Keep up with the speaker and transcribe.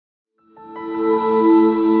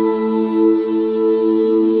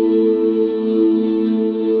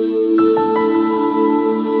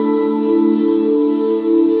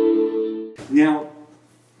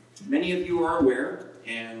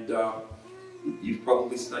you've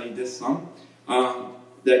probably studied this some,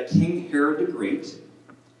 that King Herod the Great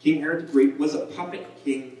was a puppet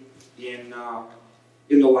king in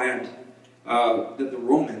the land that the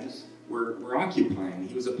Romans were occupying.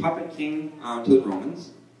 He was a puppet king to the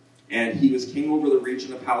Romans, and he was king over the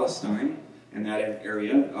region of Palestine and that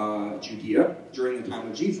area, Judea, during the time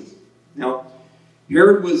of Jesus. Now,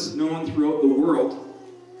 Herod was known throughout the world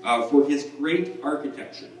for his great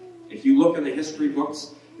architecture. If you look in the history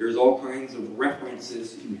books, there's all kinds of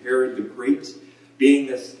references to Herod the Great being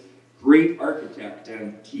this great architect,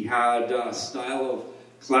 and he had a style of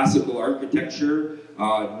classical architecture,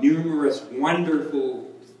 numerous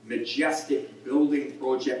wonderful, majestic building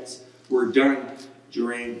projects were done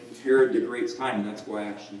during Herod the Great's time, and that's why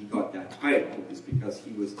actually he got that title, is because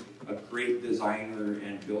he was a great designer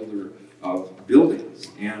and builder of buildings.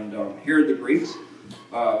 And Herod the Great,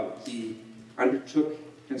 he undertook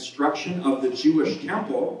construction of the Jewish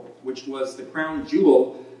temple, which was the crown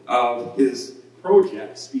jewel of his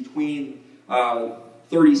projects between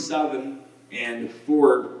 37 and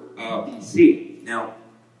 4 BC. Now,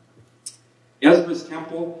 Ezra's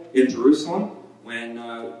temple in Jerusalem, when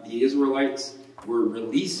the Israelites were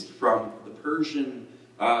released from the Persian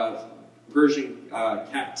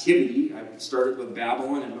captivity, I started with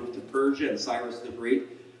Babylon and moved to Persia, and Cyrus the Great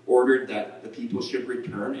ordered that the people should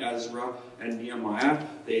return. Ezra and Nehemiah,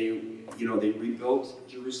 they rebuilt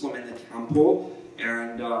Jerusalem and the temple,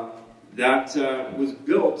 and that was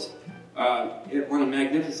built on a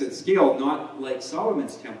magnificent scale, not like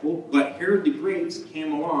Solomon's temple, but Herod the Great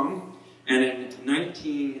came along, and in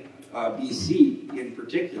 19 BC in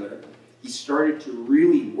particular, he started to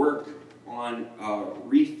really work on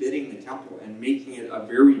refitting the temple and making it a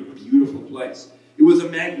very beautiful place. It was a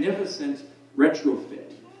magnificent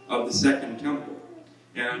retrofit of the Second Temple.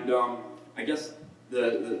 And I guess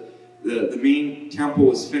the main temple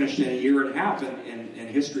was finished in a year and a half, and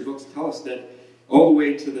history books tell us that all the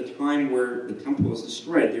way to the time where the temple was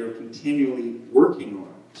destroyed, they were continually working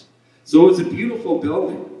on it. So it was a beautiful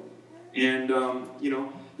building. And,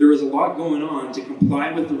 there was a lot going on to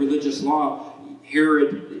comply with the religious law.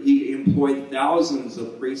 Herod, he employed thousands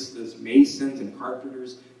of priests as masons and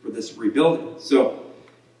carpenters for this rebuilding. So,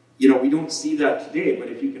 we don't see that today, but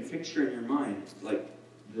if you can picture in your mind, like,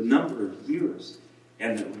 the number of years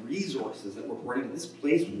and the resources that were poured into this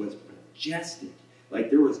place was majestic. Like,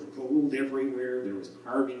 there was gold everywhere, there was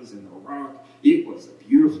carvings in the rock. It was a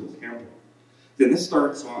beautiful temple. Then this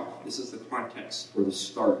starts off, this is the context for the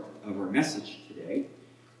start of our message today,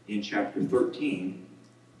 in chapter 13,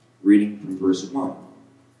 reading from verse 1.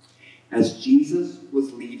 As Jesus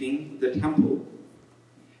was leaving the temple,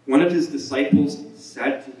 one of his disciples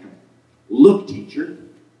said to him, "Look, teacher,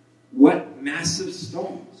 what massive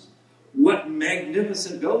stones, what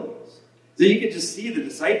magnificent buildings." So you could just see the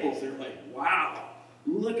disciples, they're like, wow,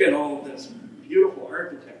 look at all this beautiful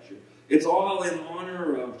architecture. It's all in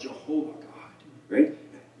honor of Jehovah God, right?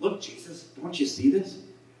 Look, Jesus, don't you see this?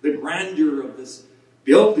 The grandeur of this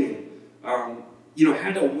building,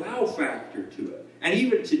 had a wow factor to it. And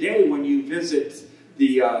even today, when you visit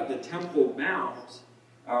the Temple Mount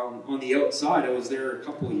on the outside, I was there a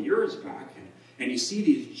couple of years back, and you see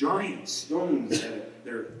these giant stones that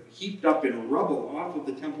they're heaped up in rubble off of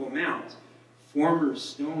the Temple Mount, former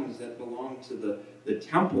stones that belong to the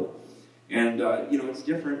temple. And, it's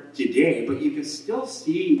different today, but you can still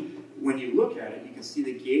see, when you look at it, you can see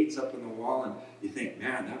the gates up in the wall, and you think,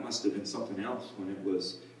 man, that must have been something else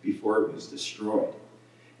before it was destroyed.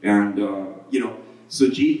 And, so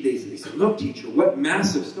they said, "Look, teacher, what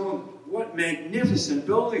massive stones, what magnificent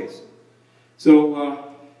buildings."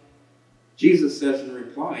 So Jesus says in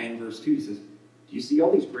reply in verse 2, he says, "Do you see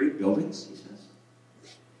all these great buildings?" He says.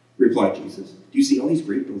 Replied Jesus. "Do you see all these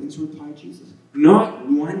great buildings?" Replied Jesus. "Not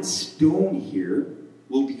one stone here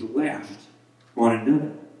will be left on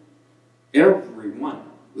another. Every one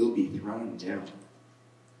will be thrown down."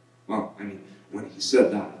 Well, when he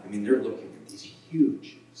said that, they're looking at these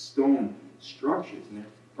huge stone structures, and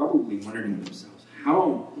they're probably wondering to themselves,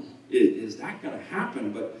 how is that going to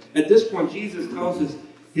happen? But at this point, Jesus tells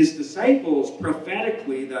his disciples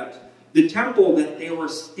prophetically that the temple that they were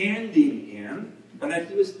standing in, and that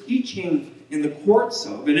he was teaching in the courts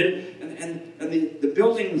of, and the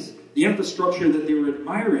buildings, the infrastructure that they were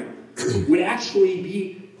admiring, would actually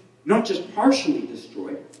be not just partially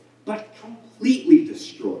destroyed, but completely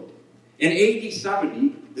destroyed. In AD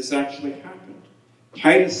 70, this actually happened.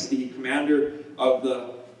 Titus, the commander of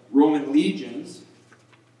the Roman legions,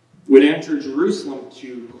 would enter Jerusalem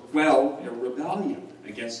to quell a rebellion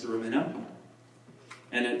against the Roman Empire.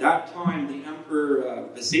 And at that time, the Emperor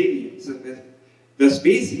Vespasian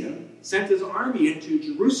sent his army into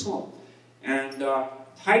Jerusalem. And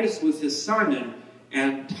Titus was his son,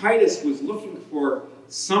 and Titus was looking for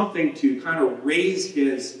something to kind of raise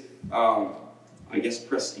his,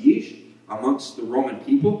 prestige amongst the Roman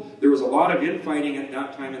people. There was a lot of infighting at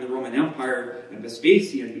that time in the Roman Empire, and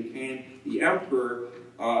Vespasian became the emperor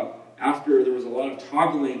after there was a lot of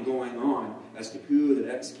toggling going on as to who the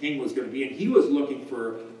next king was going to be. And he was looking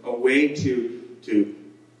for a way to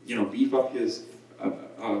beef up his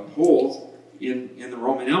holds in the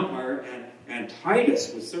Roman Empire, and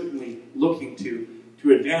Titus was certainly looking to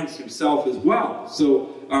advance himself as well.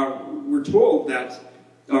 So we're told that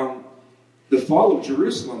the fall of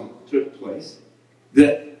Jerusalem took place,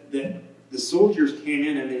 that the soldiers came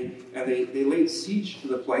in and they laid siege to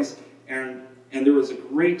the place, and there was a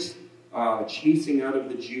great chasing out of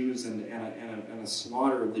the Jews and a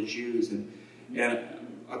slaughter of the Jews. And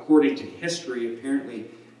according to history, apparently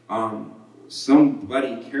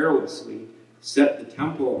somebody carelessly set the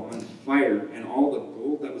temple on fire, and all the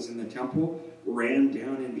gold that was in the temple ran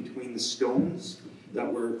down in between the stones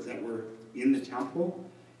that were in the temple.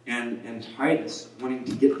 And Titus, wanting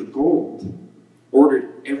to get the gold,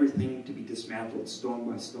 ordered everything to be dismantled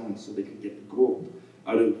stone by stone so they could get the gold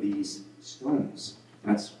out of these stones.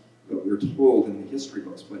 That's what we're told in the history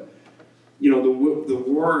books. But the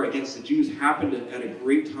war against the Jews happened at a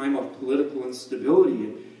great time of political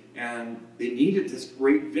instability, and they needed this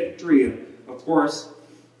great victory. And of course,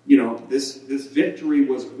 this victory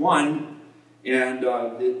was won, and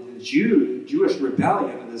the Jewish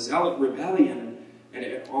rebellion, and the Zealot rebellion,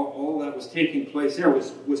 and all that was taking place there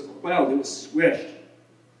was quelled. It was squished.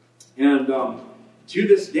 And to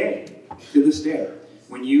this day,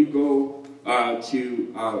 when you go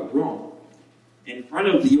to Rome, in front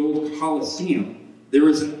of the old Colosseum, there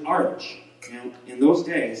is an arch. And in those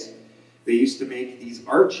days, they used to make these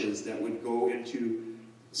arches that would go into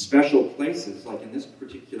special places. Like in this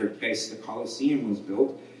particular case, the Colosseum was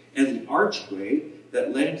built, and the archway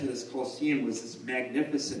that led into this Colosseum was this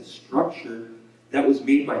magnificent structure that was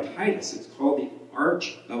made by Titus. It's called the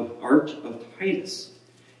Arch of Titus.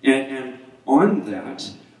 And on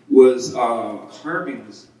that was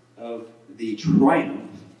carvings of the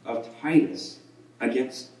triumph of Titus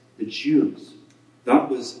against the Jews. That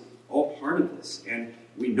was all part of this. And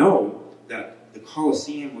we know that the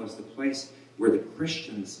Colosseum was the place where the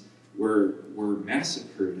Christians were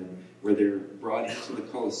massacred, and where they were brought into the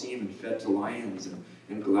Colosseum and fed to lions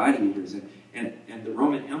and gladiators. And the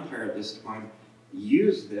Roman Empire at this time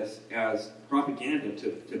used this as propaganda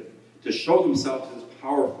to show themselves as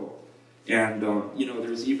powerful. And,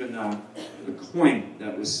 there's even a coin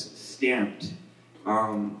that was stamped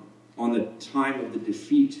on the time of the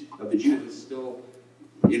defeat of the Jews. It's still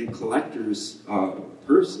in collectors'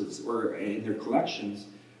 purses or in their collections,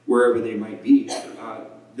 wherever they might be.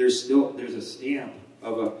 There's a stamp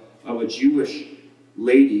of a Jewish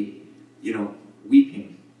lady,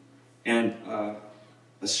 weeping, and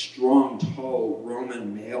a strong, tall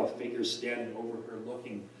Roman male figure standing over her,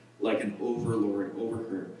 looking like an overlord over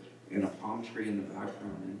her, and a palm tree in the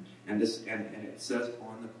background. And it says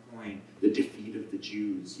on the coin, the defeat of the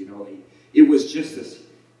Jews. It was just this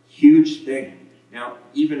huge thing. Now,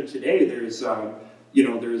 even today, there's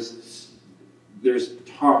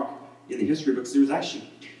talk in the history books. There's actually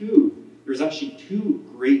two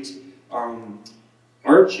great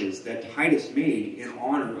arches that Titus made in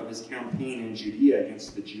honor of his campaign in Judea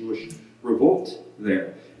against the Jewish revolt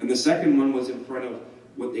there. And the second one was in front of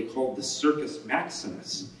what they called the Circus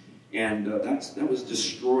Maximus. And that was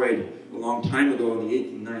destroyed a long time ago in the 8th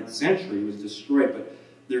and 9th century. It was destroyed, but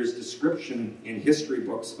there's description in history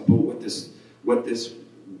books about what this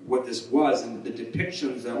was, and the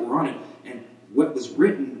depictions that were on it, and what was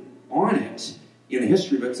written on it in the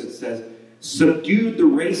history books. It says, "Subdued the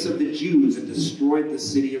race of the Jews and destroyed the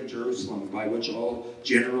city of Jerusalem, by which all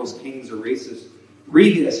generals, kings, or races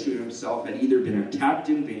previous to himself had either been attacked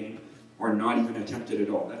in vain or not even attempted at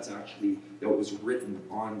all." That's actually what was written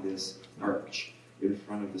on this arch in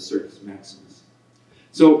front of the Circus Maximus.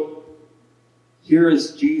 So here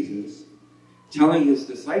is Jesus telling his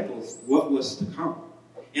disciples what was to come.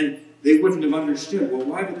 And they wouldn't have understood. Well,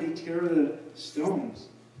 why would they tear the stones,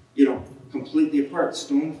 completely apart,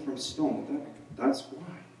 stone from stone? That's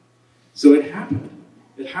why. So it happened.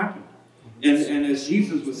 It happened. And as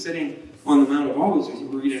Jesus was sitting on the Mount of Olives, as we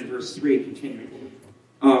read in verse 3, continuing,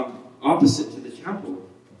 opposite to the temple,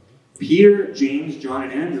 Peter, James, John,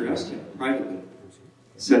 and Andrew asked him privately,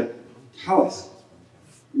 said, "Tell us,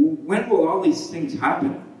 when will all these things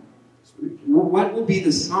happen? What will be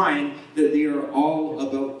the sign that they are all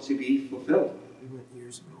about to be fulfilled?"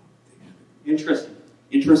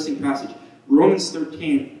 Interesting passage. Romans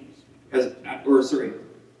 13,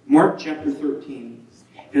 Mark chapter 13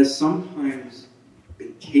 has sometimes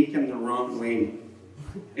been taken the wrong way.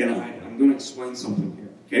 And I'm going to explain something here.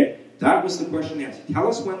 Okay? That was the question they asked. Tell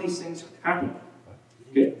us when these things happen.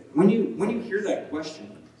 Okay? When you hear that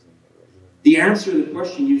question, the answer to the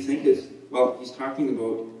question you think is, well, he's talking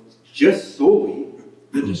about just solely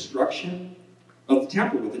the destruction of the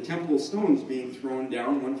temple, with the temple stones being thrown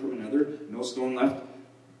down one from another, no stone left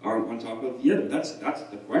on top of the other. That's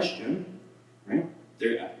the question, right?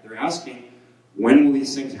 They're asking, when will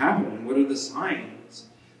these things happen, and what are the signs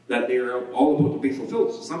that they are all about to be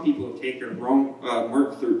fulfilled? So some people have taken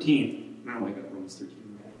Mark 13. I don't like that, Romans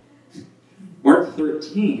 13. Mark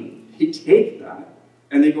 13, they take that,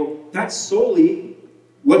 and they go, that's solely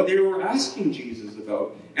what they were asking Jesus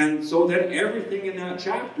about. And so then everything in that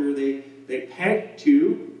chapter, they peg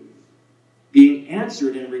to being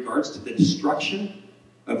answered in regards to the destruction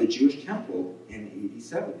of the Jewish temple in AD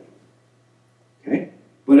 70. Okay?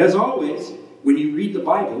 But as always, when you read the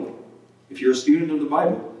Bible, if you're a student of the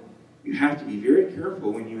Bible, you have to be very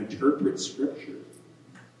careful when you interpret Scripture.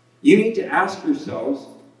 You need to ask yourselves,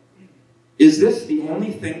 is this the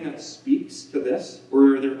only thing that speaks to this?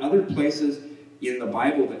 Or are there other places in the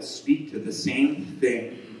Bible that speak to the same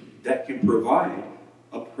thing that can provide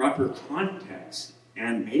a proper context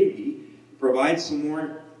and maybe provide some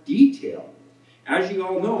more detail? As you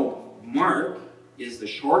all know, Mark is the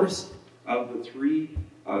shortest of the three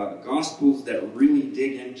Gospels that really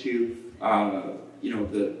dig into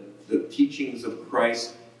the teachings of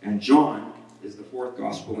Christ, and John is the fourth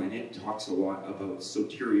Gospel, and it talks a lot about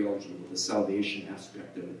soteriology, the salvation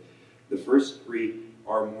aspect of it. The first three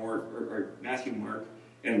are more, Matthew, Mark,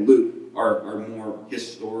 and Luke are more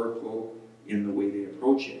historical in the way they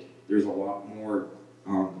approach it. There's a lot more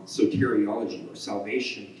soteriology or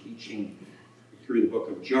salvation teaching through the book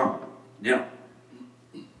of John. Now,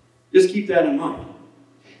 just keep that in mind.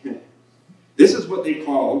 This is what they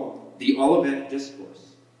call the Olivet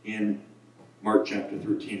Discourse in Mark chapter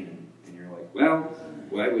 13. And you're like, well,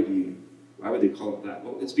 why would they call it that?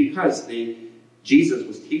 Well, it's because Jesus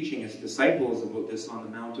was teaching his disciples about this on the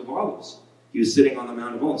Mount of Olives. He was sitting on the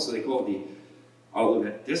Mount of Olives, so they call it the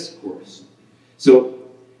Olivet Discourse. So,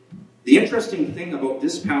 the interesting thing about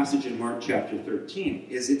this passage in Mark chapter 13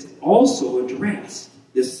 is it's also addressed.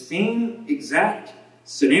 This same exact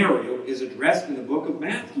scenario is addressed in the book of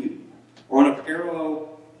Matthew on a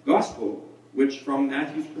parallel gospel, which from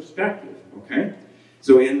Matthew's perspective, okay?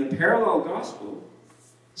 So in the parallel gospel,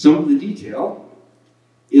 some of the detail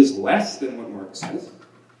is less than what Mark says,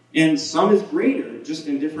 and some is greater, just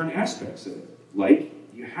in different aspects of it. Like,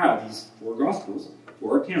 you have these four gospels,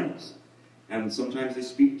 four accounts, and sometimes they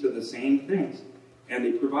speak to the same things, and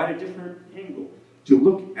they provide a different angle to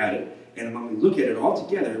look at it. And when we look at it all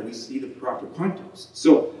together, we see the proper context.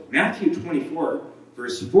 So, Matthew 24,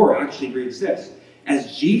 verse 4 actually reads this.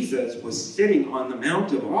 As Jesus was sitting on the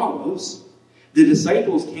Mount of Olives, the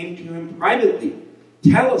disciples came to him privately.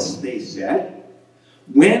 Tell us, they said,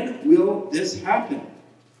 when will this happen?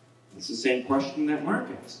 It's the same question that Mark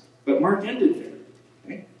asked. But Mark ended there.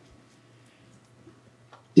 Okay?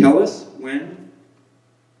 Tell us when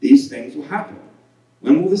these things will happen.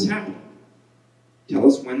 When will this happen? Tell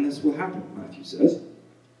us when this will happen, Matthew says.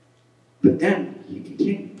 But then he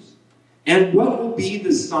continues. And what will be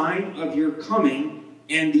the sign of your coming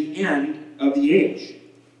and the end of the age?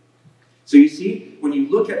 So you see, when you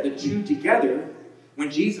look at the two together, when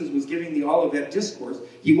Jesus was giving the Olivet Discourse,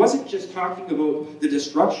 he wasn't just talking about the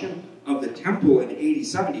destruction of the temple in AD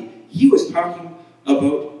 70. He was talking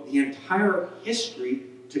about the entire history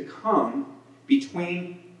to come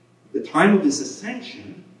between the time of his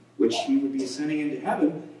ascension, which he would be ascending into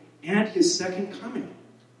heaven, and his second coming.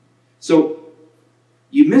 So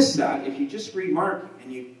you miss that if you just read Mark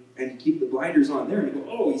and you keep the blinders on there and you go,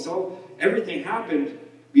 oh, everything happened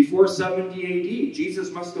before 70 AD.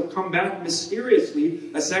 Jesus must have come back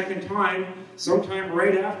mysteriously a second time, sometime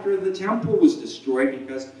right after the temple was destroyed,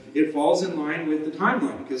 because it falls in line with the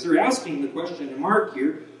timeline. Because they're asking the question in Mark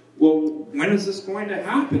here, well, when is this going to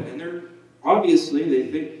happen? And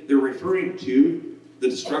they think they're referring to the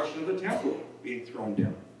destruction of the temple being thrown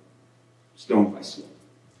down, stone by stone.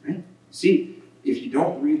 Right? See, if you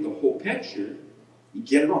don't read the whole picture, you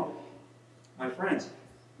get it wrong. My friends,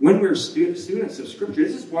 when we're students of Scripture,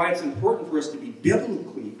 this is why it's important for us to be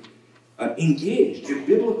biblically engaged and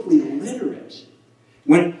biblically literate.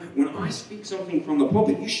 When I speak something from the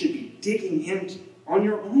pulpit, you should be digging in on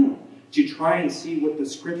your own to try and see what the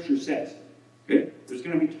Scripture says. Okay? There's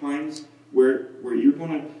going to be times where you're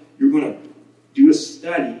going to do a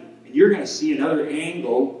study, and you're going to see another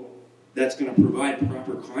angle that's going to provide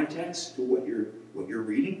proper context to what you're what you're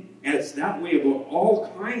reading. And it's that way about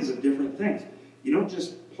all kinds of different things. You don't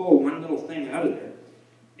just pull one little thing out of there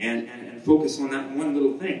and focus on that one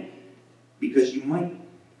little thing, because you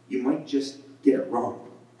might just get it wrong.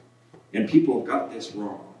 And people have got this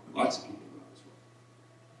wrong. Lots of people have got this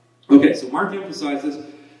wrong. Okay, so Mark emphasizes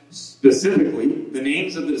specifically the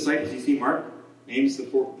names of the disciples. You see Mark names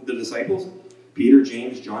the disciples: Peter,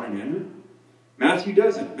 James, John, and Andrew. Matthew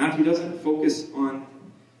doesn't. Matthew doesn't focus on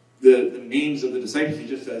the names of the disciples. He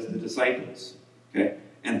just says the disciples. Okay?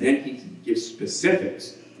 And then he gives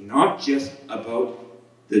specifics, not just about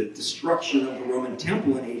the destruction of the Roman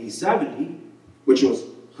temple in AD 70, which was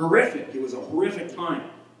horrific. It was a horrific time.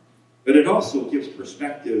 But it also gives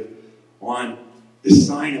perspective on the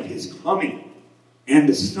sign of his coming and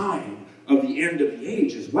the sign of the end of the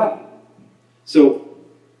age as well. So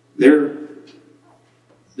there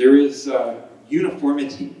is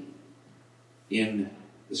uniformity in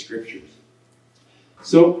the scriptures.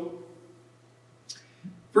 So,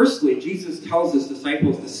 firstly, Jesus tells his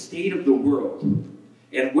disciples the state of the world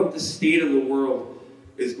and what the state of the world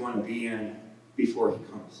is going to be in before he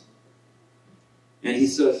comes. And he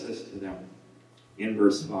says this to them in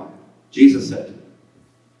verse 5. Jesus said,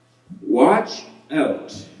 "Watch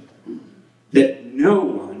out that no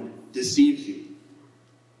one deceives you."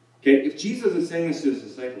 Okay, if Jesus is saying this to his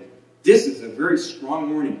disciples, this is a very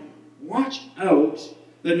strong warning. Watch out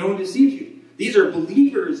that no one deceives you. These are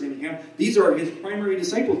believers in him. These are his primary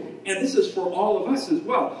disciples. And this is for all of us as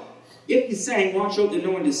well. If he's saying, watch out that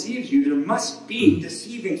no one deceives you, there must be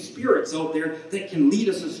deceiving spirits out there that can lead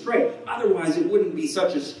us astray. Otherwise, it wouldn't be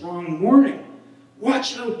such a strong warning.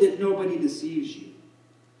 Watch out that nobody deceives you.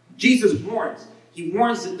 Jesus warns. He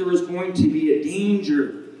warns that there is going to be a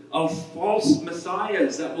danger of false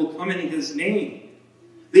messiahs that will come in his name.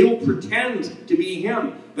 They will pretend to be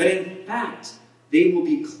him, but in fact, they will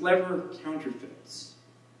be clever counterfeits.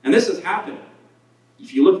 And this has happened.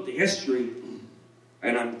 If you look at the history,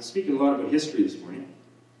 and I'm speaking a lot about history this morning.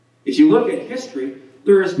 If you look at history,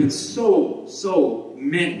 there has been so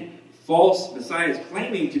many false messiahs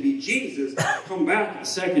claiming to be Jesus come back a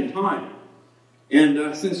second time.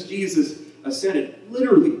 And since Jesus ascended,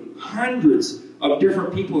 literally hundreds of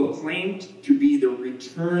different people have claimed to be the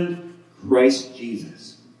returned Christ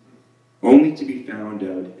Jesus, only to be found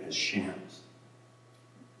out as shams.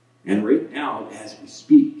 And right now, as we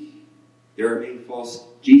speak, there are many false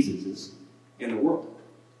Jesuses in the world.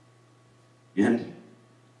 And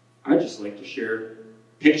I'd just like to share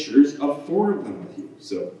pictures of 4 of them with you.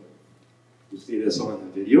 So, you see this on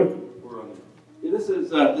the video. This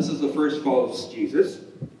is the first false Jesus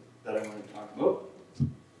that I want to talk about.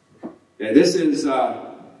 Okay, this is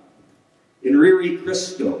Henrique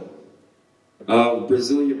Cristo of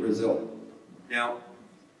Brasilia, Brazil. Now,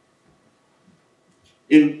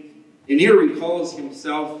 Henrique calls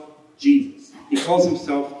himself Jesus. He calls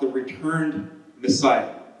himself the returned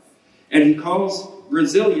Messiah. And he calls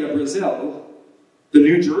Brasilia, Brazil, the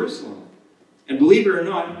New Jerusalem. And believe it or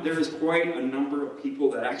not, there is quite a number of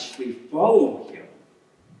people that actually follow him.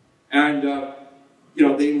 And,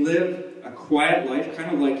 they live a quiet life,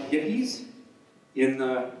 kind of like hippies, in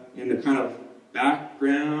the kind of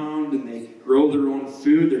background, and they grow their own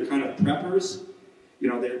food. They're kind of preppers.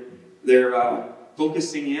 They're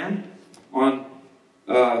focusing in on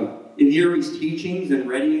Henrique's teachings and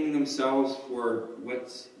readying themselves for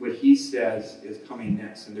what he says is coming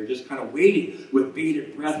next. And they're just kind of waiting with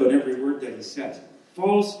bated breath on every word that he says.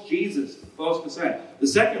 False Jesus, false Messiah. The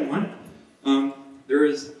second one, there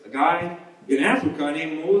is a guy in Africa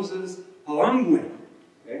named Moses Halangwe.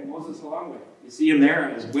 Okay, Moses Halangwe. You see him there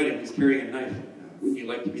at his wedding. He's carrying a knife. Wouldn't you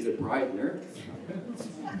like to be the bride there?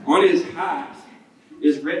 On his hat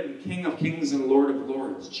is written King of Kings and Lord of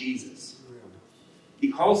Lords, Jesus.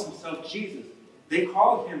 He calls himself Jesus. They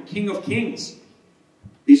call him King of Kings.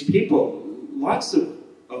 These people, lots of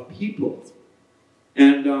people.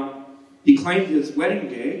 And he claimed his wedding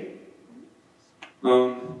day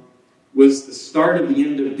was the start of the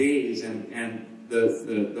end of days, and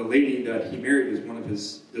the lady that he married was one of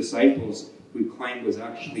his disciples who claimed was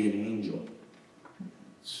actually an angel.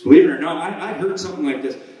 Believe it or not, I heard something like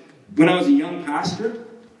this. When I was a young pastor,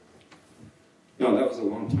 no, that was a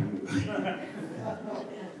long time ago.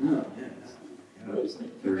 Oh, yeah. That was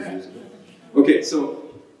like 30 years ago. Okay, so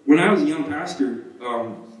when I was a young pastor,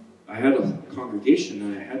 I had a congregation,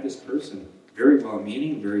 and I had this person, very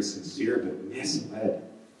well-meaning, very sincere, but misled.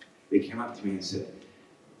 They came up to me and said,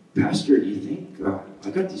 "Pastor, do you think, I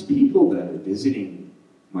got these people that are visiting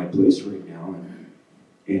my place right now,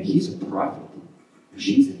 and he's a prophet, and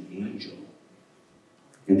she's an angel.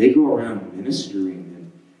 And they go around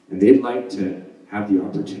ministering, and they'd like to have the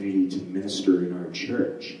opportunity to minister in our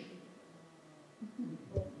church.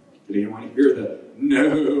 Did anyone hear that?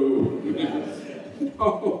 No.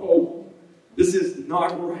 No. This is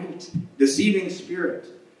not right. Deceiving spirit.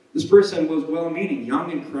 This person was well-meaning,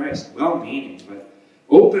 young in Christ, well-meaning, but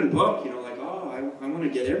open book, like, oh, I want to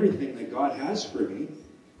get everything that God has for me,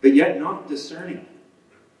 but yet not discerning.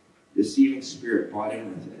 Deceiving spirit bought in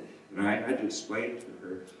with it. And I had to explain to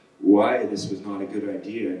her why this was not a good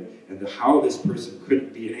idea, and how this person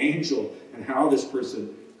couldn't be an angel, and how this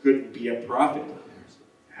person couldn't be a prophet.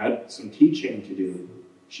 Had some teaching to do.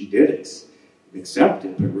 She did it.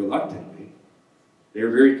 Accepted, but reluctantly. They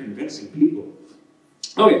were very convincing people.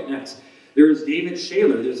 Okay, next. There's David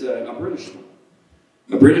Shaler. There's a British one.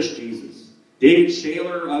 A British Jesus. David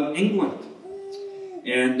Shaler of England.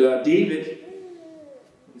 And David,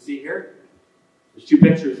 you see here? There's two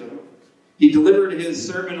pictures of him. He delivered his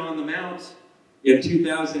Sermon on the Mount in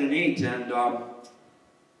 2008, and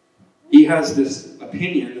he has this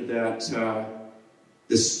opinion that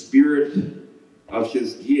the spirit of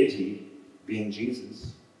his deity, being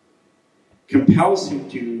Jesus, compels him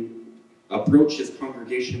to approach his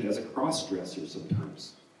congregation as a cross-dresser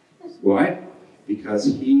sometimes. Why? Because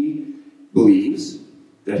he believes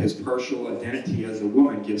that his partial identity as a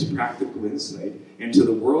woman gives practical insight into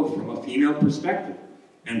the world from a female perspective.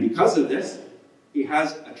 And because of this, he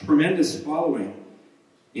has a tremendous following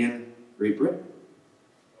in Great Britain.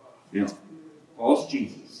 Now, false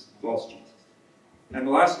Jesus. False Jesus. And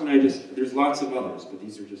the last one there's lots of others, but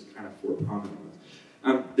these are just kind of four prominent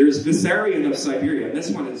ones. There's Vissarion of Siberia. And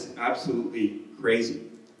this one is absolutely crazy.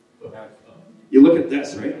 You look at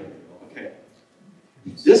this, right? Okay.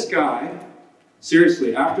 This guy,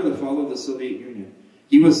 seriously, after the fall of the Soviet Union,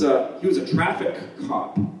 he was a traffic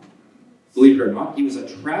cop. Believe it or not, he was a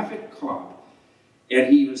traffic cop, and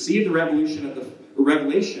he received the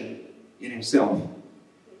revelation in himself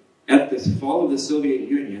at the fall of the Soviet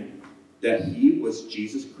Union that he was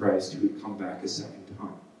Jesus Christ who had come back a second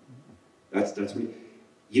time. That's what.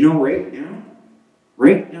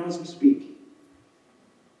 Right now as we speak,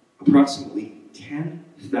 approximately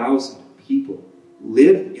 10,000 people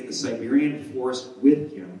live in the Siberian forest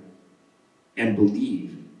with him and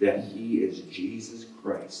believe that he is Jesus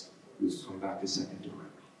Christ who's come back a second time.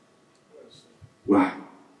 Wow.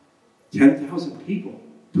 10,000 people.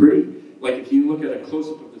 Pretty. Like if you look at a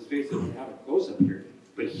close-up of his face, I don't have a close-up here,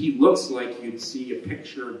 but he looks like you'd see a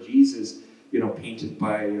picture of Jesus, painted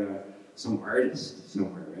by some artist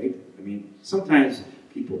somewhere, right? I mean, sometimes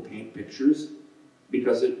people paint pictures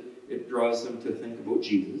because it draws them to think about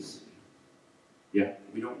Jesus. Yeah,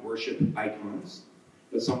 we don't worship icons,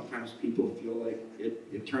 but sometimes people feel like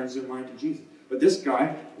it turns their mind to Jesus. But this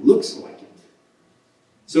guy looks like it.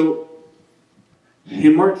 So,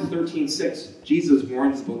 in Mark 13:6, Jesus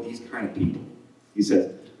warns about these kind of people. He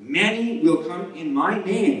says, "Many will come in my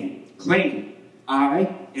name, claiming,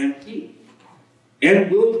 I am he, and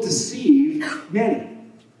will deceive many."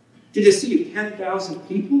 To deceive 10,000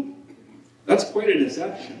 people? That's quite a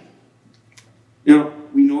deception. Now,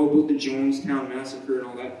 we know about the Jonestown Massacre and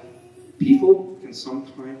all that. People can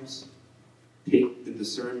sometimes take the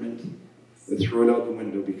discernment and throw it out the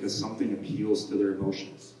window because something appeals to their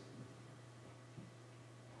emotions.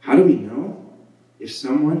 How do we know if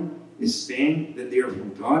someone is saying that they are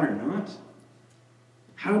from God or not?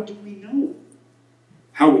 How do we know?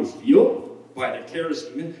 How we feel? By the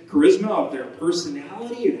charisma of their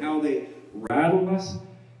personality and how they rattle us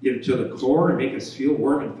to the core and make us feel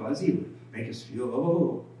warm and fuzzy, make us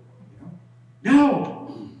feel,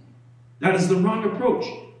 No! That is the wrong approach.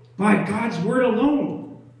 By God's word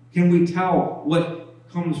alone can we tell what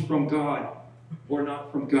comes from God or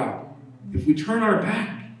not from God. If we turn our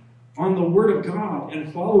back on the word of God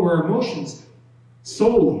and follow our emotions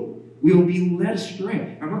solely, we will be led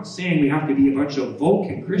astray. I'm not saying we have to be a bunch of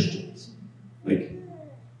Vulcan Christians. Like,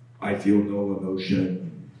 I feel no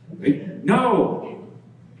emotion. Right? No!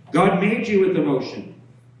 God made you with emotion.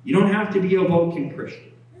 You don't have to be a Vulcan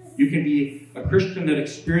Christian. You can be a Christian that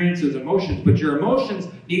experiences emotions, but your emotions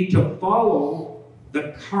need to follow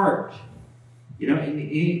the cart.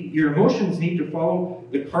 Your emotions need to follow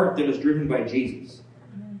the cart that is driven by Jesus.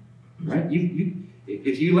 Right?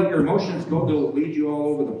 If you let your emotions go, they'll lead you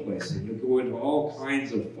all over the place, and you'll go into all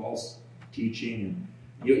kinds of false teaching,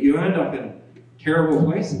 and you end up in terrible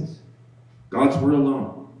places. God's word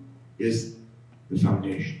alone is the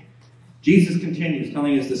foundation. Jesus continues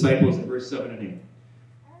telling his disciples in verse 7 and 8,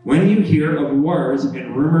 "When you hear of wars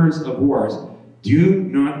and rumors of wars, do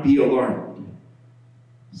not be alarmed.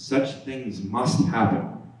 Such things must happen."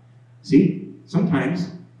 See, sometimes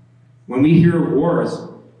when we hear of wars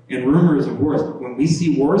and rumors of wars, when we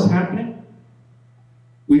see wars happening,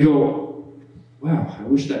 we go, wow, I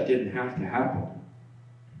wish that didn't have to happen.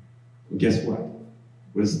 Well, guess what?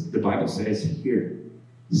 What does the Bible says here?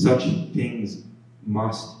 Such things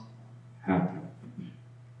must happen.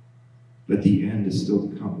 But the end is still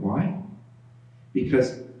to come. Why?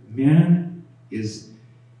 Because man is,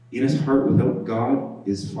 in his heart without God,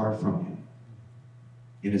 is far from him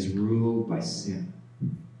and is ruled by sin.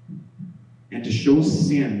 And to show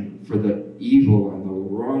sin for the evil and the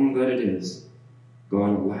wrong that it is,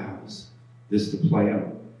 God allows this to play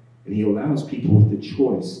out. And he allows people with the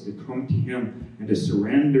choice to come to him and to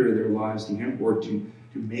surrender their lives to him, or to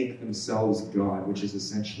make themselves God, which is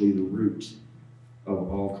essentially the root of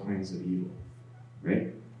all kinds of evil.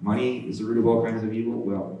 Right? Money is the root of all kinds of evil.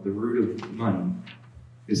 Well, the root of money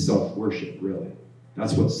is self-worship, really.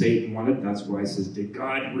 That's what Satan wanted. That's why he says, did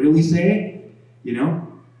God really say it? You know?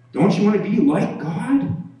 Don't you want to be like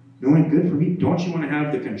God? Knowing good for me? Don't you want to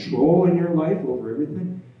have the control in your life over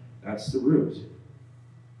everything? That's the root.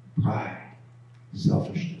 Pride.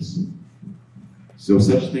 Selfishness. So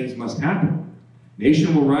such things must happen.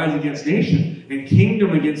 Nation will rise against nation, and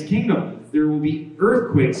kingdom against kingdom. There will be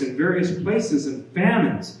earthquakes in various places and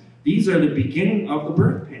famines. These are the beginning of the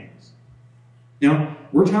birth pains. Now,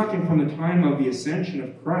 we're talking from the time of the ascension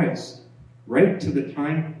of Christ right to the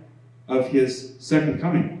time of his second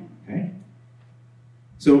coming. Okay?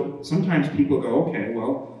 So sometimes people go, okay,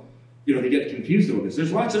 well, you know, they get confused about this.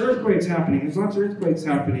 There's lots of earthquakes happening. There's lots of earthquakes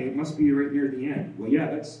happening. It must be right near the end. Well, yeah,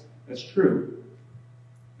 that's true.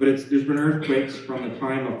 But there's been earthquakes from the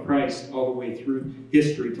time of Christ all the way through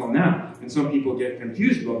history till now. And some people get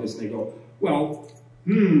confused about this. And they go, well,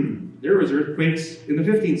 there was earthquakes in the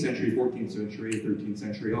 15th century, 14th century, 13th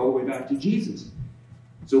century, all the way back to Jesus.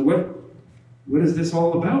 So what is this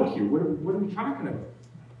all about here? What are we talking about?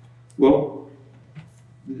 Well,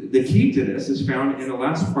 the key to this is found in the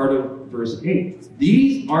last part of verse 8.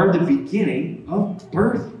 These are the beginning of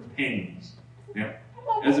birth pains. Now,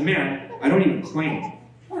 as a man, I don't even claim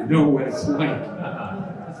to know what it's like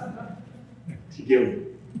to give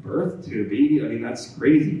birth to a baby. I mean, that's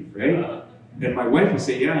crazy, right? And my wife would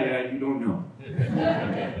say, yeah, you don't know.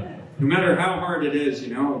 No matter how hard it is,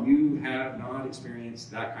 you know, you have not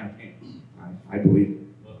experienced that kind of pain. I believe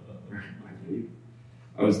it.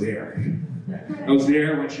 I was there. I was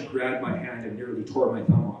there when she grabbed my hand and nearly tore my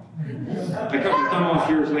thumb off. I cut my thumb off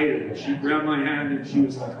years later, and she grabbed my hand and she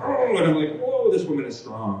was like, oh, and I'm like, whoa, this woman is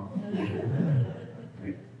strong.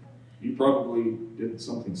 Right? You probably did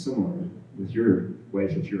something similar with your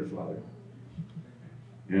wife if you're a father.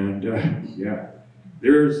 And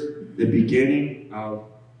there's the beginning of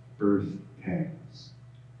birth pangs.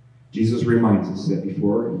 Jesus reminds us that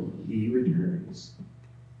before he returns,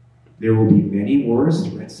 there will be many wars,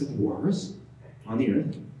 threats of wars on the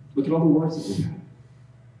earth. Look at all the wars that we've had.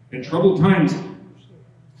 In troubled times,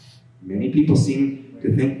 many people seem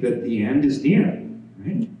to think that the end is near,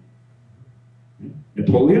 right?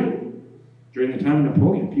 Napoleon, during the time of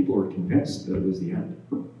Napoleon, people were convinced that it was the end.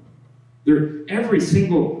 Every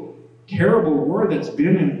single terrible war that's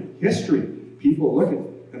been in history, people look at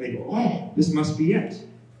it and they go, oh, this must be it.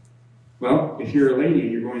 Well, if you're a lady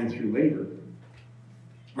and you're going through labor,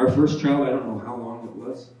 our first child, I don't know how long it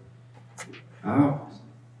was,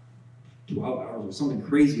 12 hours or something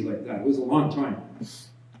crazy like that. It was a long time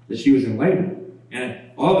that she was in labor. And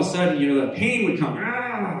all of a sudden, you know, the pain would come.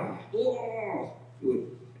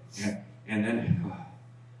 And then it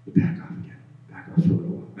would back off for a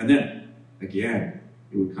little while. And then, again,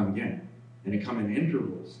 it would come again. And it come in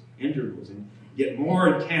intervals, and get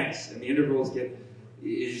more intense. And the intervals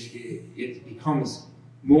it becomes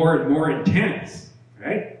more and more intense.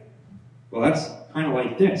 Right? Well, that's kind of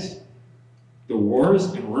like this. The wars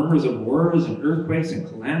and rumors of wars and earthquakes and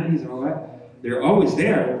calamities and all that, they're always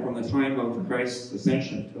there from the time of Christ's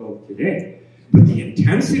ascension until today. But the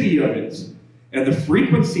intensity of it and the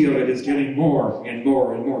frequency of it is getting more and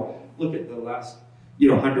more and more. Look at the last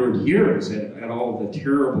 100 years at all the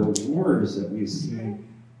terrible wars that we've seen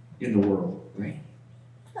in the world, right?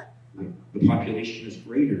 The population is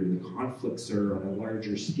greater, the conflicts are on a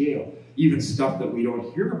larger scale. Even stuff that we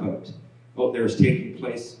don't hear about out there is taking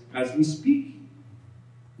place as we speak.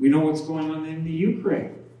 We know what's going on in the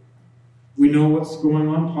Ukraine. We know what's going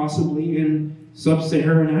on possibly in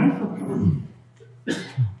sub-Saharan Africa.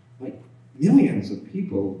 Like millions of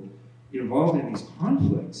people involved in these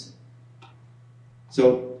conflicts.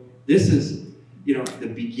 So this is, the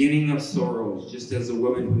beginning of sorrows, just as a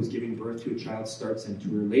woman who is giving birth to a child starts into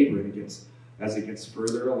her labor, and as it gets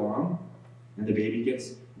further along, and the baby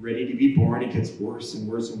gets ready to be born, it gets worse and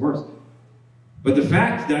worse and worse. But the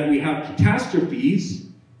fact that we have catastrophes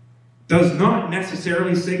does not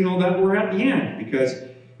necessarily signal that we're at the end, because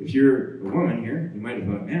if you're a woman here, you might have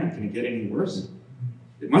thought, man, can it get any worse?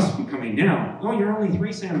 It must be coming down. Oh, you're only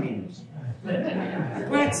 3 centimeters.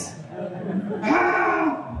 What?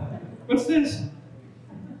 Ah! What's this?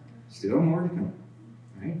 Still more to come,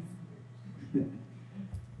 right?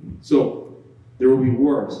 So, there will be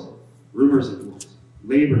wars, rumors of wars,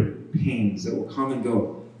 labor pains that will come and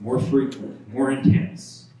go, more frequent, more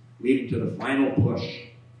intense, leading to the final push.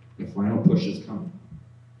 The final push is coming.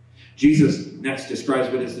 Jesus next describes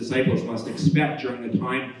what his disciples must expect during the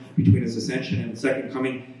time between his ascension and the second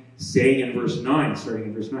coming, saying in verse 9, starting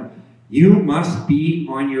in verse 9, you must be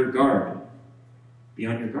on your guard. Be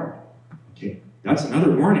on your guard. Okay, that's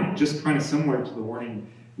another warning, just kind of similar to the warning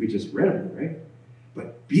we just read about, right?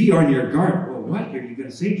 But be on your guard. Well, what are you going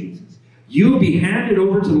to say, Jesus? You will be handed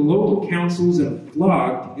over to the local councils and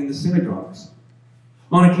flogged in the synagogues.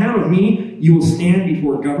 On account of me, you will stand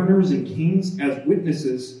before governors and kings as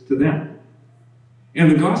witnesses to them. And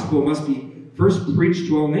the gospel must be first preached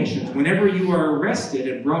to all nations. Whenever you are arrested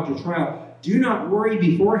and brought to trial, do not worry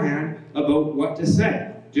beforehand about what to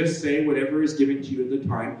say. Just say whatever is given to you at the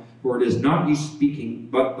time, for it is not you speaking,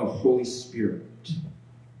 but the Holy Spirit.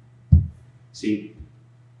 See,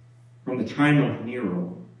 from the time of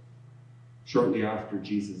Nero, shortly after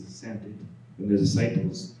Jesus ascended, when the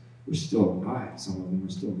disciples were still alive, some of them were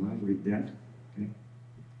still alive right then, okay?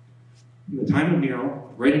 From the time of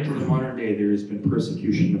Nero, right into the modern day, there has been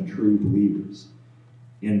persecution of true believers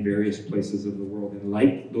in various places of the world. And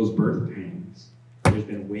like those birth pangs, there's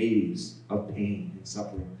been waves of pain and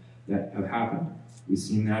suffering that have happened. We've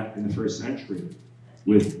seen that in the first century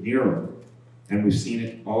with Nero, and we've seen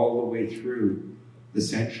it all the way through the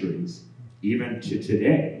centuries, even to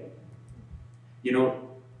today. You know,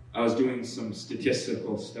 I was doing some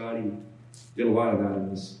statistical study, did a lot of that in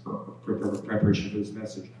this preparation for this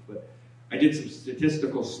message, but I did some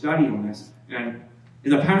statistical study on this, and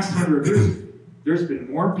in the past 100 years, there's been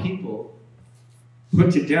more people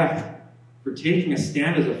put to death for taking a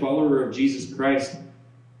stand as a follower of Jesus Christ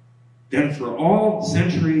than for all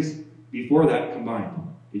centuries before that combined.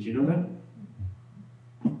 Did you know that?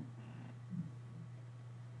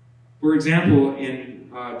 For example, in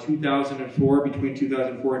 2004, between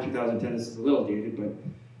 2004 and 2010, this is a little dated, but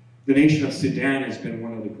the nation of Sudan has been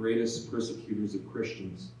one of the greatest persecutors of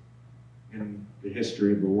Christians in the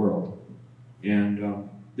history of the world. And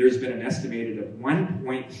there's been an estimated of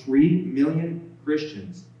 1.3 million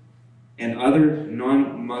Christians and other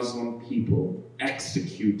non-Muslim people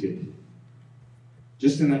executed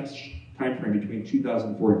just in that time frame between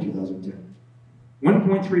 2004 and 2010.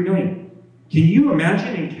 1.3 million. Can you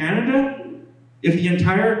imagine in Canada if the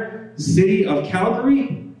entire city of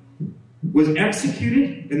Calgary was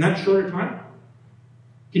executed in that short a time?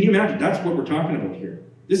 Can you imagine? That's what we're talking about here.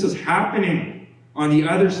 This is happening on the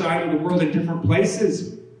other side of the world in different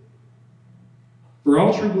places. For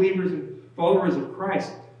all true believers and followers of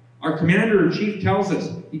Christ, our commander-in-chief tells us,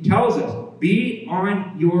 be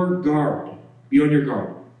on your guard. Be on your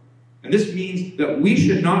guard. And this means that we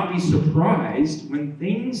should not be surprised when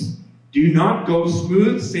things do not go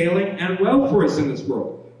smooth sailing and well for us in this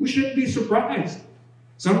world. We shouldn't be surprised.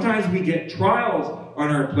 Sometimes we get trials on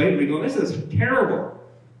our plate and we go, this is terrible.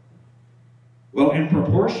 Well, in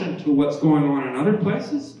proportion to what's going on in other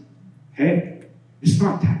places, hey, it's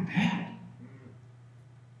not that bad.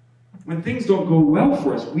 When things don't go well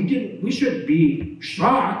for us, we should be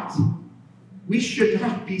shocked. We should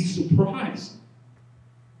not be surprised.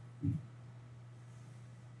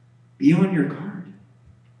 Be on your guard.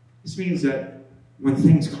 This means that when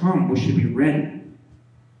things come, we should be ready.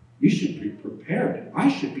 You should be prepared. I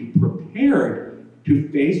should be prepared to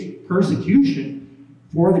face persecution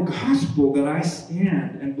for the gospel that I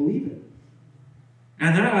stand and believe in.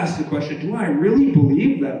 And that asks the question, do I really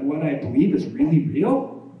believe that what I believe is really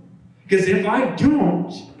real? Because if I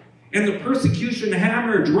don't, and the persecution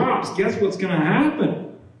hammer drops, guess what's going to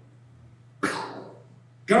happen?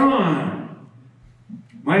 Gone.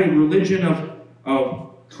 My religion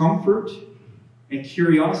of comfort and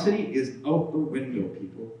curiosity is out the window,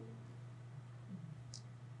 people.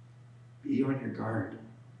 Be on your guard.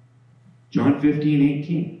 John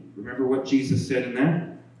 15:18. Remember what Jesus said in that?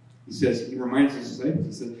 He reminds his disciples,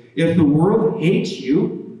 he says, if the world hates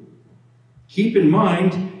you, keep in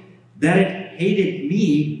mind that it hated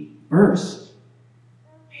me first.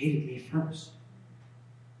 Hated me first.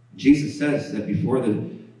 Jesus says that before the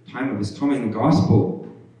time of his coming, the gospel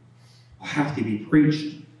will have to be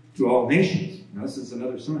preached to all nations. Now, this is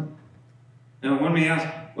another sign. Now, one may ask,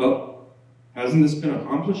 well, hasn't this been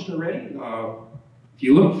accomplished already? If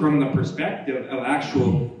you look from the perspective of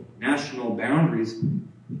actual national boundaries,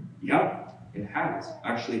 yeah, it has.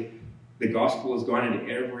 Actually, The gospel has gone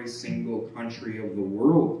into every single country of the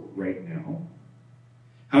world right now.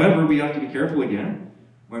 However, we have to be careful again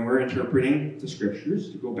when we're interpreting the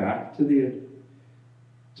scriptures to go back to the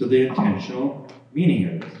intentional meaning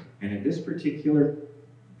of it. And in this particular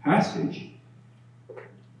passage,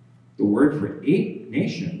 the word for 8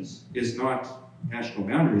 nations is not national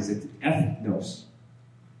boundaries, it's ethnos,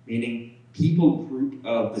 meaning people group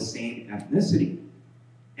of the same ethnicity.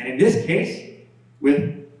 And in this case,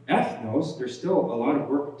 with ethnos, there's still a lot of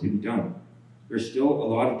work to be done. There's still a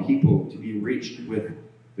lot of people to be reached with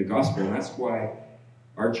the gospel. And that's why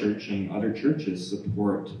our church and other churches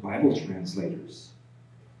support Bible translators,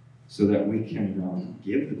 so that we can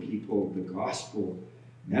give the people the gospel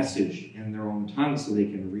message in their own tongue, so they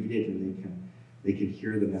can read it and they can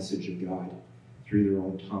hear the message of God through their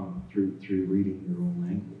own tongue, through reading their own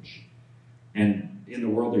language. And in the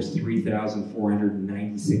world, there's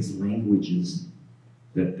 3,496 languages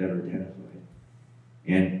that are identified.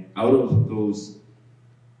 And out of those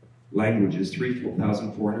languages,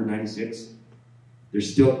 3,496,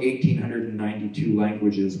 there's still 1,892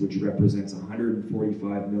 languages, which represents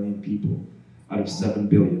 145 million people out of 7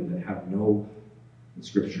 billion that have no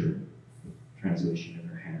scripture translation in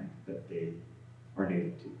their hand that they are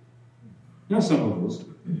native to. Now, some of those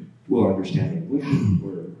will understand English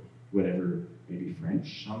or whatever, maybe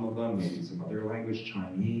French, some of them, maybe some other language,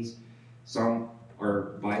 Chinese. Some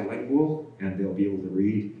are bilingual and they'll be able to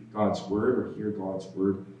read God's word or hear God's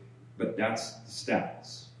word. But that's the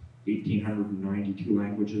stats. 1,892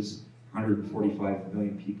 languages, 145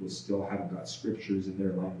 million people still haven't got scriptures in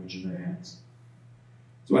their language in their hands.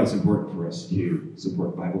 So it's important for us to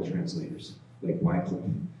support Bible translators like Wycliffe.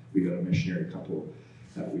 We got a missionary couple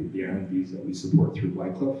the Annabys that we support through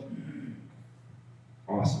Wycliffe.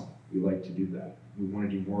 Awesome. We like to do that. We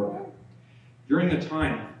want to do more of that. During the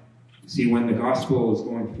time, see, when the gospel is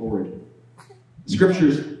going forward, the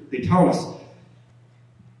scriptures, they tell us,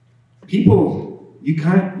 people, you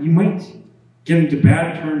might get into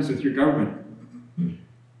bad terms with your government. You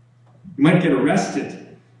might get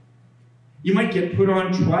arrested. You might get put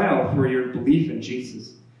on trial for your belief in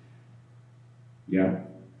Jesus. Yeah.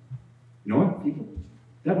 You know what, people?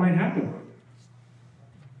 That might happen.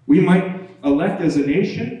 We might elect as a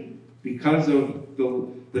nation, because of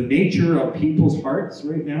the nature of people's hearts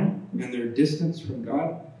right now and their distance from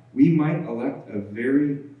God, we might elect a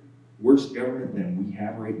very worse government than we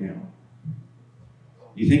have right now.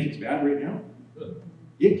 You think it's bad right now?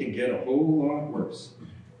 It can get a whole lot worse.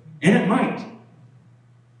 And it might.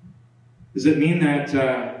 Does it mean that,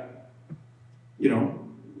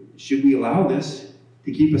 should we allow this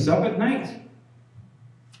to keep us up at night?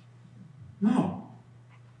 No.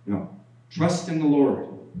 Trust in the Lord.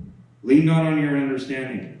 Lean not on your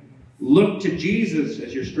understanding. Look to Jesus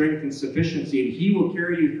as your strength and sufficiency, and He will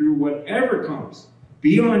carry you through whatever comes.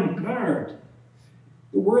 Be on guard.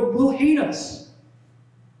 The world will hate us.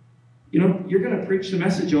 You're going to preach the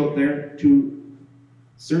message out there to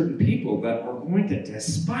certain people that are going to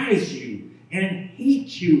despise you and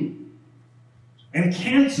hate you and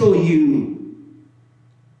cancel you.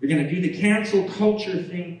 They're going to do the cancel culture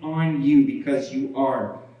thing on you because you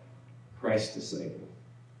are Christ's disciple.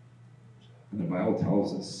 And the Bible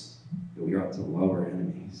tells us that we ought to love our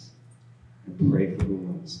enemies and pray for the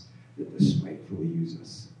ones that despitefully use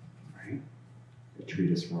us, right? That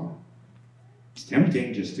treat us wrong. It's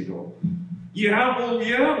tempting just to go,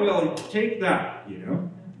 well, take that,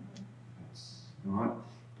 That's not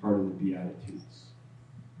part of the Beatitudes.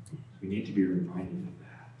 We need to be reminded of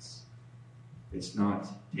that. It's not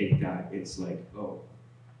take that. It's like, oh,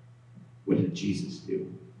 what did Jesus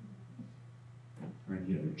do? Turn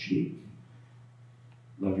the other cheek.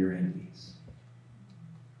 Love your enemies.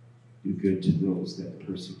 Do good to those that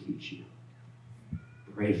persecute you.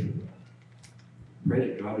 Pray for them. Pray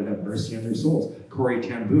that God would have mercy on their souls. Corrie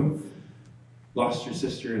ten Boom lost her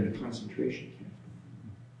sister in the concentration camp.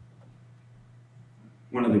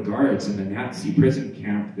 One of the guards in the Nazi prison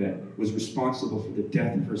camp that was responsible for the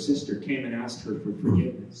death of her sister came and asked her for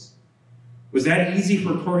forgiveness. Was that easy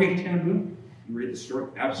for Corrie ten Boom? You read the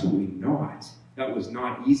story? Absolutely not. That was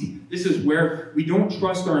not easy. This is where we don't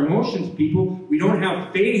trust our emotions, people. We don't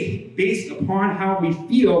have faith based upon how we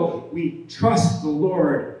feel. We trust the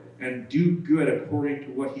Lord and do good according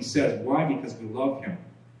to what He says. Why? Because we love Him.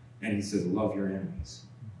 And He says, love your enemies.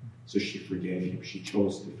 So she forgave him. She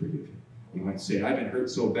chose to forgive him. You might say, I've been hurt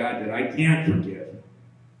so bad that I can't forgive.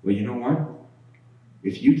 Well, you know what?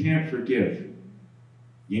 If you can't forgive,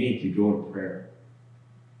 you need to go to prayer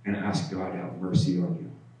and ask God to have mercy on you.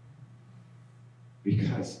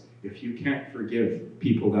 Because if you can't forgive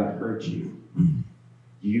people that hurt you,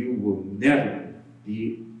 you will never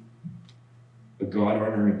be a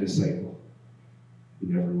God-honoring disciple,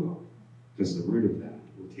 you never will. Because the root of that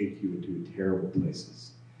will take you into terrible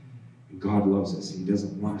places. And God loves us. He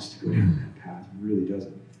doesn't want us to go down that path. He really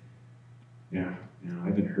doesn't. Yeah,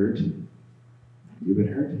 I've been hurt. You've been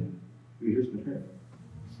hurt. Who here's been hurt?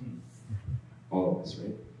 All of us,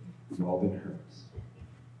 right? We've all been hurt.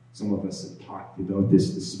 Some of us have talked about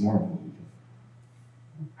this morning,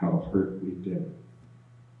 how hurt we've been.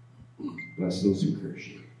 Bless those who curse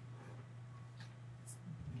you.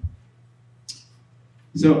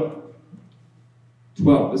 So,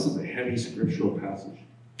 12. This is a heavy scriptural passage.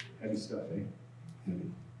 Heavy stuff, eh?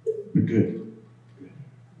 Heavy. But good. Good.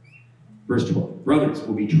 Verse 12. Brothers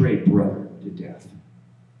will betray brother to death,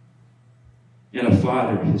 and a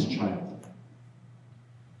father his child.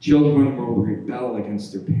 Children will rebel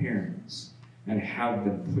against their parents and have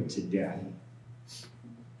them put to death.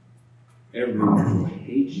 Everyone will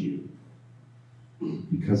hate you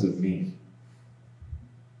because of me.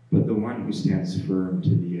 But the one who stands firm to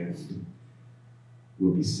the end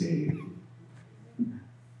will be saved.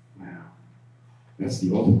 Wow. That's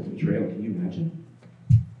the ultimate betrayal. Can you imagine?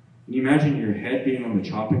 Can you imagine your head being on the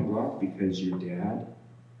chopping block because your dad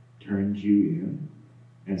turned you in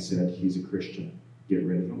and said he's a Christian? Get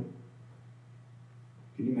rid of him?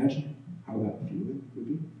 Can you imagine how that feeling would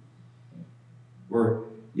be? Or,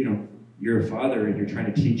 you're a father and you're trying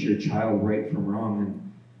to teach your child right from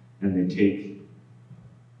wrong, and they take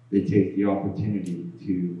the opportunity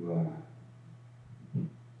to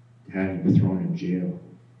have him thrown in jail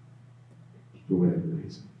for whatever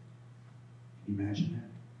reason. Can you imagine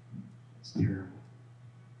that? It's terrible.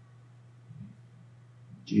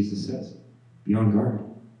 Jesus says, be on guard.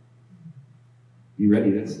 Be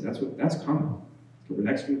ready. That's coming. So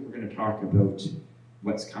next week we're going to talk about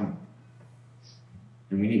what's coming.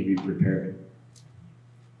 And we need to be prepared.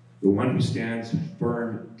 The one who stands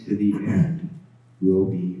firm to the end will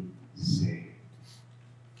be saved.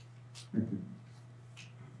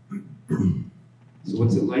 So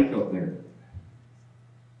what's it like out there?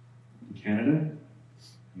 In Canada?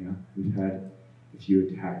 Yeah, we've had a few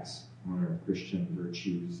attacks on our Christian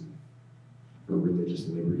virtues and our religious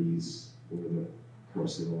liberties over the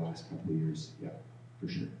course of the last couple of years. Yeah, for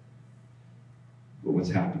sure. But what's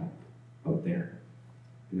happening out there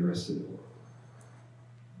in the rest of the world?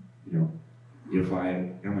 If I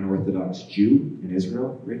am an Orthodox Jew in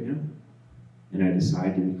Israel right now, and I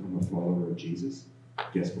decide to become a follower of Jesus,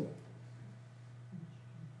 guess what?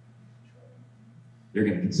 They're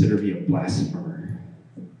going to consider me a blasphemer.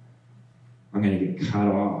 I'm going to get cut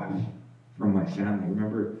off from my family.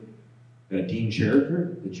 Remember Dean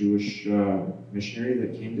Cheriker, the Jewish missionary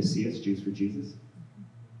that came to see us, Jews for Jesus?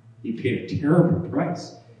 He paid a terrible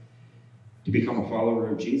price to become a follower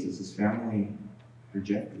of Jesus. His family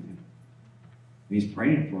rejected him. And he's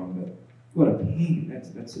praying for him, but what a pain.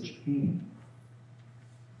 That's such pain.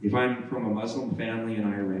 If I'm from a Muslim family in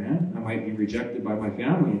Iran, I might be rejected by my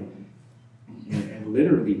family and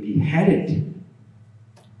literally beheaded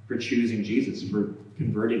for choosing Jesus, for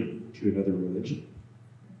converting to another religion.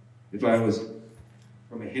 If I was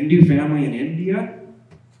from a Hindu family in India,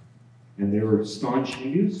 and they were staunch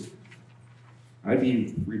Hindus, I'd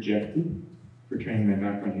be rejected for turning my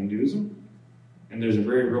back on Hinduism. And there's a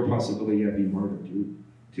very real possibility I'd be martyred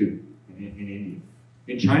too in India.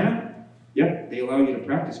 In China, yep, they allow you to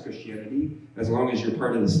practice Christianity as long as you're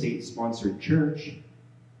part of the state-sponsored church.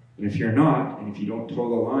 And if you're not, and if you don't toe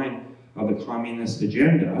the line of the communist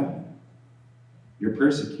agenda, you're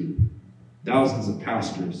persecuted. Thousands of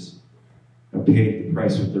pastors have paid the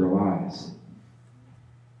price with their lives.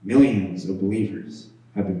 Millions of believers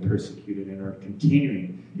have been persecuted and are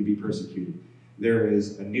continuing to be persecuted. There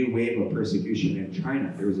is a new wave of persecution in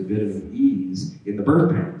China. There was a bit of an ease in the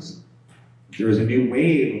birth pangs. There is a new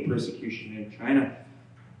wave of persecution in China.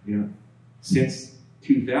 Since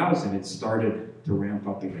 2000, it started to ramp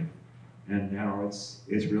up again. And now it's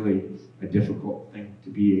really a difficult thing to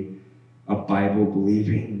be a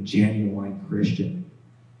Bible-believing, genuine Christian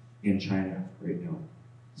in China right now.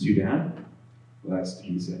 Sudan? Well, that's what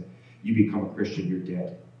he said. You become a Christian, you're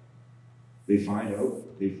dead. They find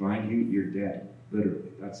you, you're dead.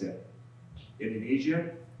 Literally, that's it.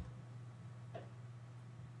 Indonesia?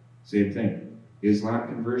 Same thing. Islam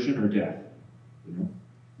conversion or death.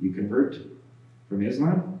 You convert from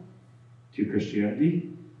Islam to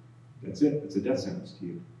Christianity, that's it. It's a death sentence to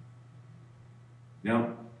you.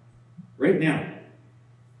 Now, right now,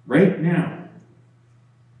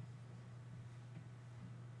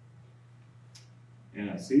 and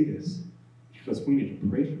I say this because we need to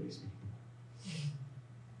pray for these people.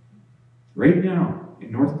 Right now,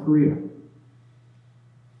 in North Korea,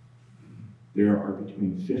 there are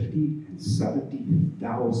between 50 and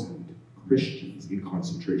 70,000 Christians in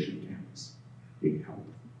concentration camps being held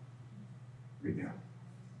right now.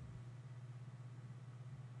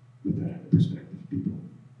 Put that into perspective, people.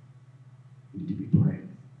 We need to be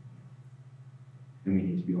praying. And we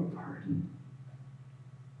need to be on guard.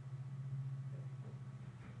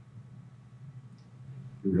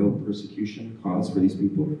 The real persecution cause for these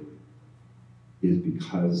people is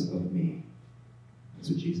because of me. That's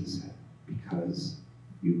what Jesus said. Because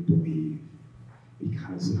you believe.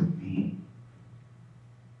 Because of me.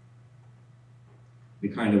 The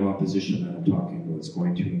kind of opposition that I'm talking about is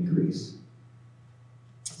going to increase.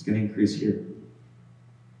 It's going to increase here.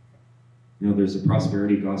 You know, there's a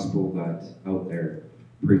prosperity gospel that's out there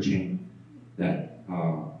preaching that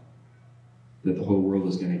that the whole world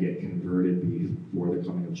is going to get converted before the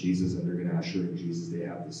coming of Jesus, and they're going to usher in Jesus. They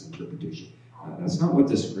have this interpretation. That's not what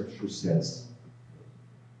the Scripture says.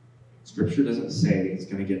 Scripture doesn't say it's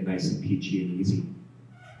going to get nice and peachy and easy.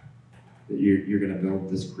 That you're going to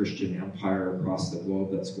build this Christian empire across the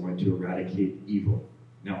globe that's going to eradicate evil.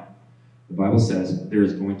 No. The Bible says there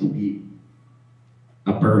is going to be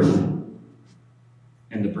a birth.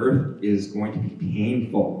 And the birth is going to be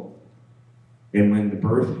painful. And when the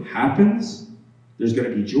birth happens, there's going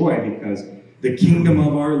to be joy because the kingdom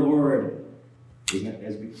of our Lord,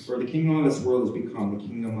 or the kingdom of this world has become the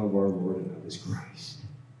kingdom of our Lord and of his Christ.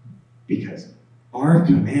 Because our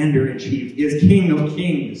commander-in-chief is King of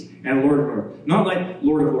Kings and Lord of Lords. Not like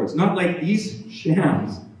Lord of Lords. Not like these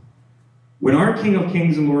shams. When our King of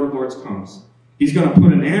Kings and Lord of Lords comes, he's going to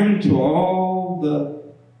put an end to all the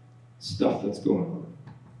stuff that's going on.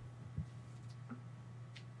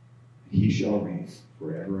 He shall reign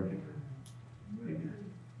forever and ever. Amen.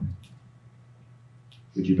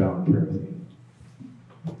 Would you bow in prayer with me?